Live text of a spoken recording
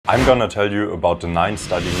I'm gonna tell you about the 9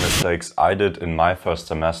 studying mistakes I did in my first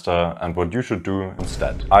semester and what you should do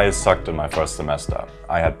instead. I sucked in my first semester.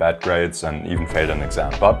 I had bad grades and even failed an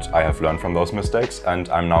exam. But I have learned from those mistakes and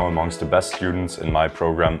I'm now amongst the best students in my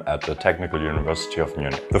program at the Technical University of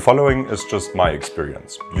Munich. The following is just my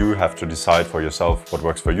experience. You have to decide for yourself what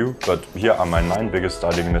works for you, but here are my 9 biggest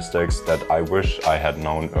studying mistakes that I wish I had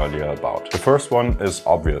known earlier about. The first one is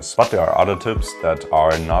obvious, but there are other tips that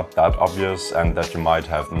are not that obvious and that you might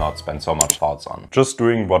have not spent so much thoughts on. Just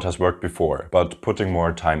doing what has worked before, but putting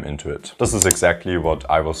more time into it. This is exactly what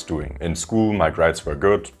I was doing. In school, my grades were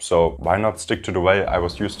good, so why not stick to the way I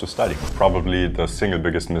was used to studying? Probably the single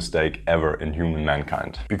biggest mistake ever in human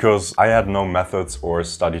mankind. Because I had no methods or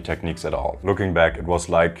study techniques at all. Looking back, it was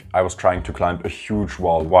like I was trying to climb a huge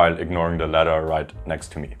wall while ignoring the ladder right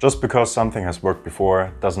next to me. Just because something has worked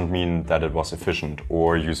before doesn't mean that it was efficient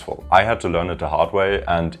or useful. I had to learn it the hard way,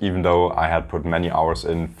 and even though I had put many hours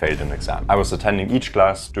in, failed an exam. I was attending each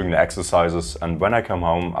class, doing the exercises, and when I come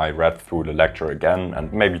home I read through the lecture again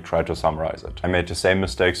and maybe tried to summarize it. I made the same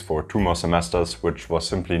mistakes for 2 more semesters, which was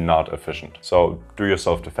simply not efficient. So do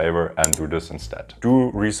yourself the favor and do this instead. Do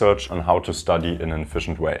research on how to study in an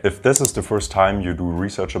efficient way. If this is the first time you do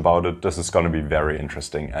research about it, this is going to be very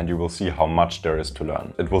interesting and you will see how much there is to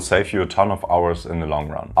learn. It will save you a ton of hours in the long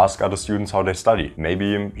run. Ask other students how they study.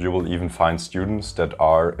 Maybe you will even find students that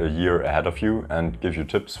are a year ahead of you and give you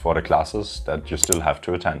tips for the classes that you still have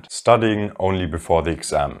to attend. Studying only before the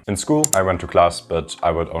exam. In school, I went to class, but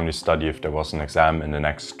I would only study if there was an exam in the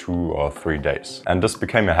next 2 or 3 days. And this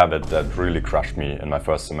became a habit that really crushed me in my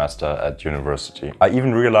first semester at university. I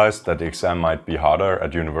even realized that the exam might be harder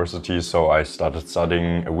at university, so I started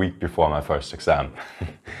studying a week before my first exam.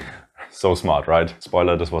 So smart, right?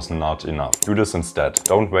 Spoiler, this was not enough. Do this instead.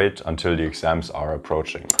 Don't wait until the exams are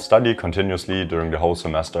approaching. Study continuously during the whole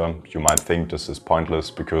semester. You might think this is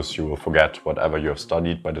pointless because you will forget whatever you have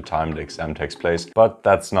studied by the time the exam takes place, but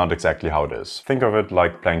that's not exactly how it is. Think of it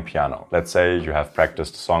like playing piano. Let's say you have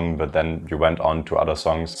practiced a song, but then you went on to other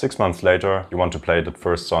songs. 6 months later, you want to play that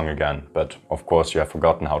first song again, but of course you have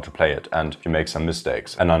forgotten how to play it and you make some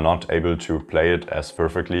mistakes and are not able to play it as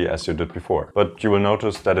perfectly as you did before. But you will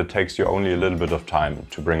notice that it takes you only a little bit of time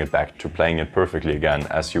to bring it back to playing it perfectly again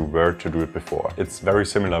as you were to do it before. It's very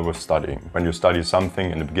similar with studying. When you study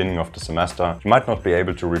something in the beginning of the semester, you might not be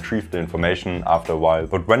able to retrieve the information after a while,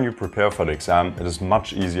 but when you prepare for the exam, it is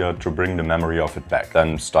much easier to bring the memory of it back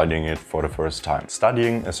than studying it for the first time.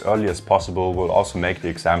 Studying as early as possible will also make the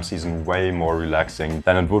exam season way more relaxing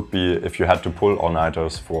than it would be if you had to pull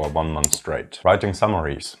all-nighters for 1 month straight. Writing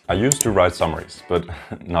summaries. I used to write summaries, but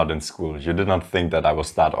not in school. You did not think that I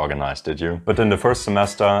was that organized, did you? But in the first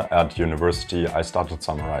semester at university, I started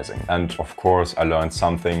summarizing. And of course, I learned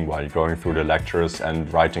something while going through the lectures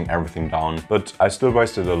and writing everything down, but I still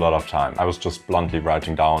wasted a lot of time. I was just bluntly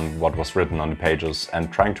writing down what was written on the pages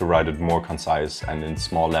and trying to write it more concise and in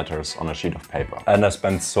small letters on a sheet of paper. And I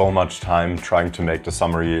spent so much time trying to make the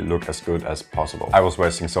summary look as good as possible. I was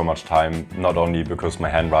wasting so much time, not only because my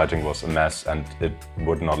handwriting was a mess and it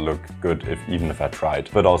would not look good even if I tried,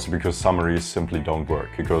 but also because summaries simply don't work,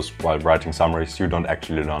 because while writing summaries, you don't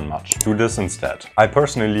actually learn much. Do this instead. I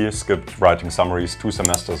personally skipped writing summaries 2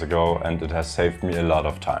 semesters ago and it has saved me a lot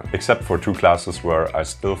of time. Except for 2 classes where I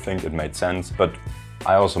still think it made sense, but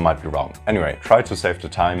I also might be wrong. Anyway, try to save the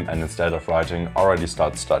time and instead of writing, already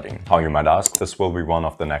start studying. How, you might ask? This will be one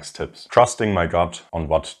of the next tips. Trusting my gut on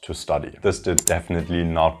what to study. This did definitely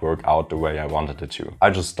not work out the way I wanted it to. I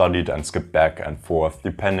just studied and skipped back and forth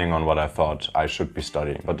depending on what I thought I should be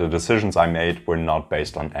studying. But the decisions I made were not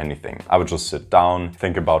based on anything. I would just sit down,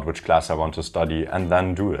 think about which class I want to study and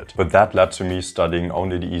then do it. But that led to me studying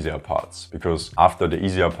only the easier parts, because after the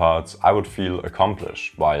easier parts I would feel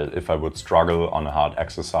accomplished, while if I would struggle on a hard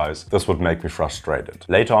exercise, this would make me frustrated.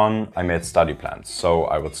 Later on, I made study plans, so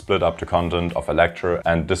I would split up the content of a lecture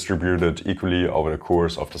and distribute it equally over the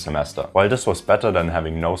course of the semester. While this was better than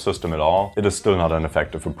having no system at all, it is still not an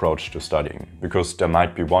effective approach to studying, because there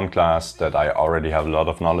might be one class that I already have a lot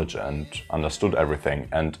of knowledge and understood everything,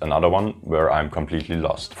 and another one where I'm completely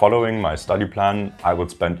lost. Following my study plan, I would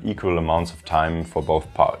spend equal amounts of time for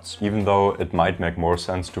both parts, even though it might make more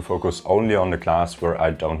sense to focus only on the class where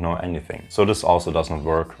I don't know anything. So this also doesn't does not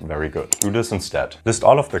work very good. Do this instead. List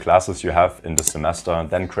all of the classes you have in the semester,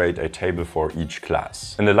 then create a table for each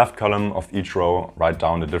class. In the left column of each row, write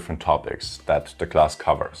down the different topics that the class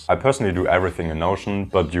covers. I personally do everything in Notion,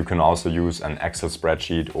 but you can also use an Excel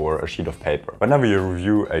spreadsheet or a sheet of paper. Whenever you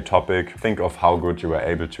review a topic, think of how good you were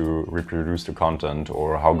able to reproduce the content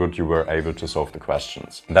or how good you were able to solve the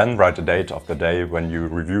questions. Then write the date of the day when you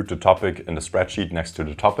reviewed the topic in the spreadsheet next to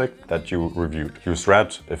the topic that you reviewed. Use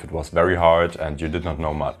red if it was very hard and you did not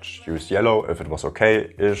know much. Use yellow if it was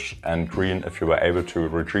okay-ish, and green if you were able to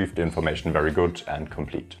retrieve the information very good and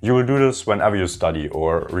complete. You will do this whenever you study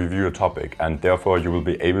or review a topic, and therefore you will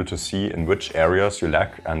be able to see in which areas you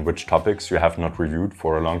lack and which topics you have not reviewed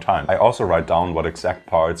for a long time. I also write down what exact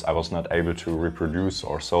parts I was not able to reproduce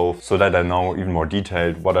or solve, so that I know even more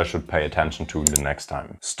detailed what I should pay attention to the next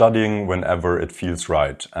time. Studying whenever it feels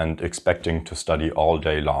right and expecting to study all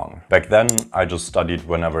day long. Back then, I just studied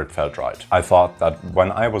whenever it felt right. I thought that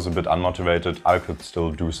when I was a bit unmotivated, I could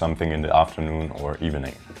still do something in the afternoon or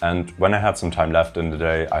evening. And when I had some time left in the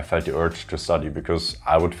day, I felt the urge to study because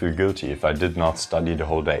I would feel guilty if I did not study the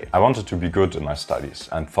whole day. I wanted to be good in my studies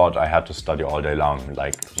and thought I had to study all day long,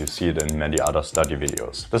 like you see it in many other study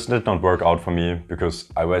videos. This did not work out for me because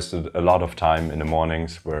I wasted a lot of time in the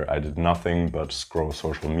mornings where I did nothing but scroll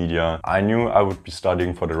social media. I knew I would be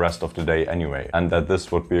studying for the rest of the day anyway, and that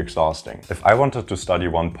this would be exhausting. If I wanted to study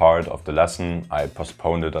one part of the lesson, I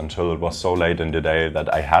postponed it until it was so late in the day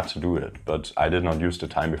that I had to do it, but I did not use the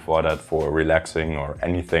time before that for relaxing or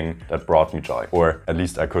anything that brought me joy. Or at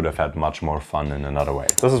least I could have had much more fun in another way.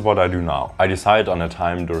 This is what I do now. I decide on a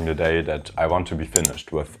time during the day that I want to be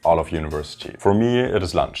finished with all of university. For me, it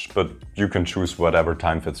is lunch, but you can choose whatever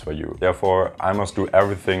time fits for you. Therefore, I must do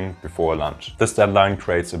everything before lunch. This deadline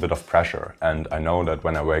creates a bit of pressure, and I know that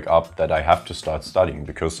when I wake up that I have to start studying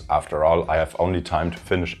because after all, I have only time to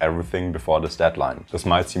finish everything before this deadline. This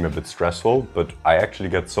might seem a bit stressful, but I actually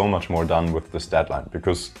get so much more done with this deadline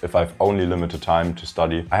because if I've only limited time to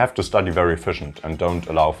study, I have to study very efficient and don't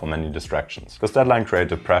allow for many distractions. This deadline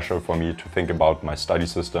created pressure for me to think about my study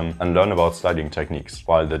system and learn about studying techniques.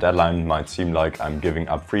 While the deadline might seem like I'm giving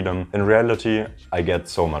up freedom, in reality, I get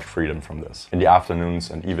so much freedom from this. In the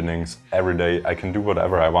afternoons and evenings, every day I can do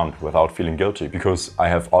whatever I want without feeling guilty because I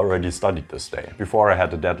have already studied this day. Before I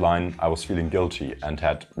had the deadline, I was feeling guilty and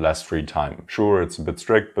had less free time. Sure, it's a bit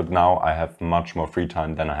strict, but now I have much more free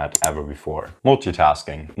time than I had ever before.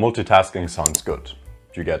 Multitasking. Multitasking sounds good.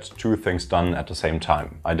 You get two things done at the same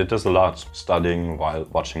time. I did this a lot, studying while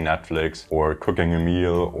watching Netflix or cooking a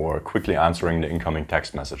meal or quickly answering the incoming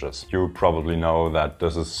text messages. You probably know that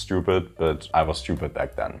this is stupid, but I was stupid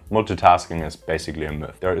back then. Multitasking is basically a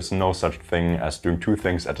myth. There is no such thing as doing two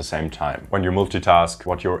things at the same time. When you multitask,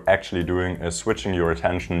 what you're actually doing is switching your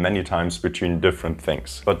attention many times between different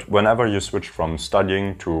things. But whenever you switch from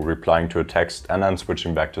studying to replying to a text and then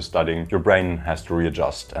switching back to studying, your brain has to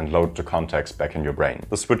readjust and load the context back in your brain.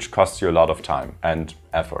 The switch costs you a lot of time and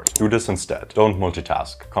effort. Do this instead. Don't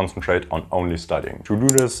multitask. Concentrate on only studying. To do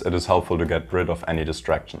this, it is helpful to get rid of any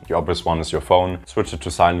distraction. The obvious one is your phone. Switch it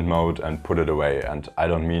to silent mode and put it away. And I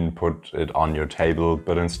don't mean put it on your table,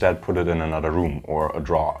 but instead put it in another room or a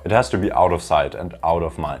drawer. It has to be out of sight and out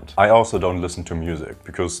of mind. I also don't listen to music,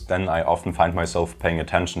 because then I often find myself paying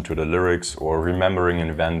attention to the lyrics or remembering an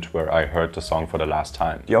event where I heard the song for the last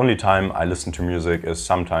time. The only time I listen to music is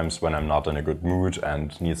sometimes when I'm not in a good mood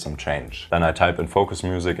and need some change. Then I type in focus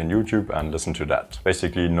music in YouTube and listen to that.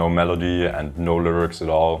 Basically no melody and no lyrics at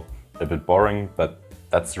all. A bit boring, but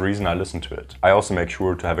that's the reason I listen to it. I also make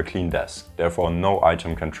sure to have a clean desk. Therefore, no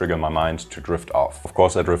item can trigger my mind to drift off. Of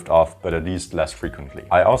course I drift off, but at least less frequently.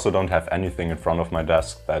 I also don't have anything in front of my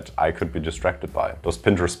desk that I could be distracted by. Those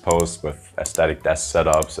Pinterest posts with aesthetic desk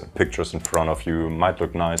setups and pictures in front of you might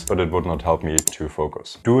look nice, but it would not help me to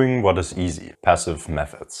focus. Doing what is easy. Passive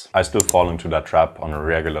methods. I still fall into that trap on a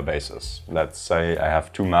regular basis. Let's say I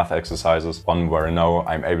have two math exercises, one where I know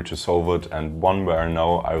I'm able to solve it and one where I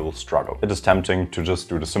know I will struggle. It is tempting to just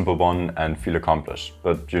do the simple one and feel accomplished,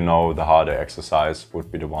 but you know the harder exercise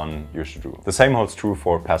would be the one you should do. The same holds true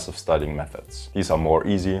for passive studying methods. These are more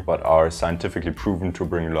easy, but are scientifically proven to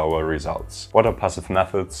bring lower results. What are passive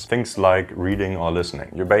methods? Things like reading or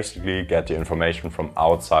listening. You basically get the information from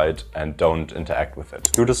outside and don't interact with it.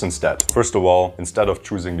 Do this instead. First of all, instead of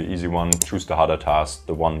choosing the easy one, choose the harder task,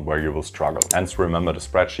 the one where you will struggle. Hence, remember the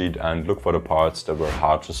spreadsheet and look for the parts that were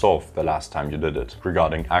hard to solve the last time you did it.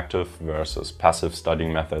 Regarding active versus passive study,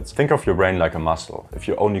 studying methods, think of your brain like a muscle. If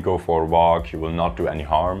you only go for a walk, you will not do any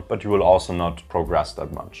harm, but you will also not progress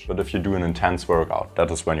that much. But if you do an intense workout, that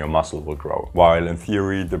is when your muscle will grow. While in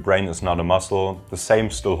theory, the brain is not a muscle, the same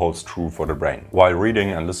still holds true for the brain. While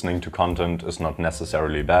reading and listening to content is not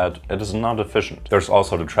necessarily bad, it is not efficient. There's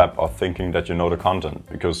also the trap of thinking that you know the content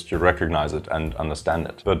because you recognize it and understand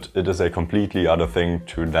it. But it is a completely other thing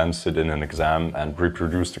to then sit in an exam and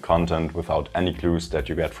reproduce the content without any clues that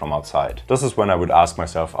you get from outside. This is when I would ask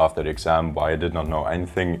myself after the exam why I did not know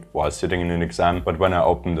anything while sitting in an exam, but when I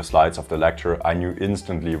opened the slides of the lecture, I knew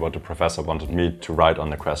instantly what the professor wanted me to write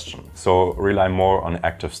on the question. So rely more on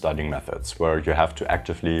active studying methods, where you have to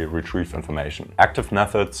actively retrieve information. Active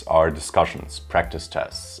methods are discussions, practice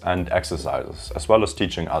tests, and exercises, as well as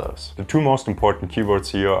teaching others. The two most important keywords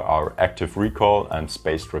here are active recall and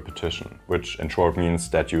spaced repetition, which in short means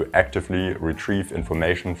that you actively retrieve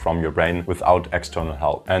information from your brain without external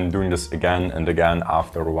help, and doing this again and again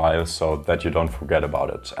after a while so that you don't forget about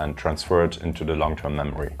it and transfer it into the long-term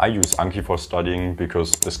memory. I use Anki for studying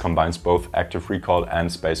because this combines both active recall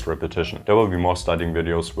and spaced repetition. There will be more studying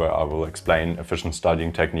videos where I will explain efficient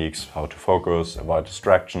studying techniques, how to focus, avoid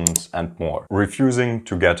distractions, and more. Refusing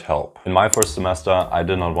to get help. In my first semester, I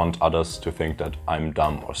did not want others to think that I'm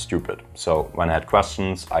dumb or stupid. So when I had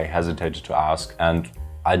questions, I hesitated to ask, and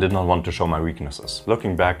I did not want to show my weaknesses.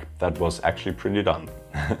 Looking back, that was actually pretty dumb.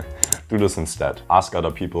 Do this instead. Ask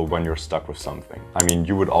other people when you're stuck with something. I mean,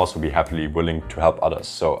 you would also be happily willing to help others,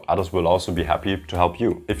 so others will also be happy to help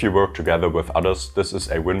you. If you work together with others, this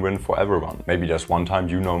is a win-win for everyone. Maybe there's one time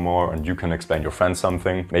you know more and you can explain your friends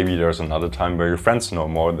something. Maybe there's another time where your friends know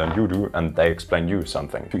more than you do and they explain you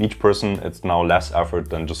something. To each person, it's now less effort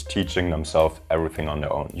than just teaching themselves everything on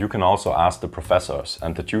their own. You can also ask the professors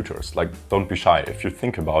and the tutors. Like, don't be shy. If you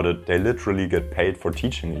think about it, they literally get paid for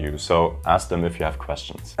teaching you, so ask them if you have questions.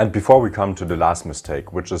 And before we come to the last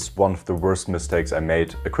mistake, which is one of the worst mistakes I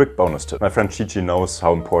made, a quick bonus tip. My friend Chichi knows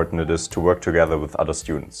how important it is to work together with other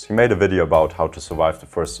students. He made a video about how to survive the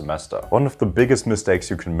first semester. One of the biggest mistakes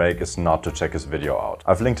you can make is not to check his video out.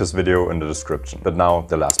 I've linked his video in the description. But now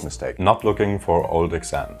the last mistake. Not looking for old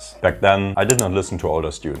exams. Back then, I did not listen to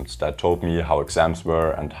older students that told me how exams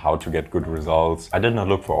were and how to get good results. I did not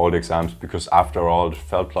look for old exams because after all, it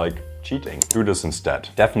felt like cheating. Do this instead.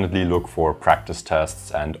 Definitely look for practice tests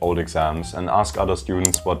and old exams and ask other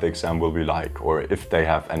students what the exam will be like or if they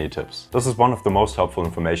have any tips. This is one of the most helpful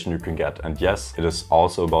information you can get, and yes, it is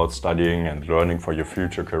also about studying and learning for your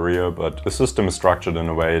future career, but the system is structured in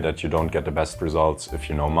a way that you don't get the best results if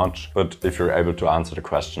you know much, but if you're able to answer the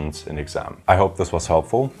questions in exam. I hope this was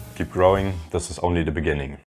helpful. Keep growing. This is only the beginning.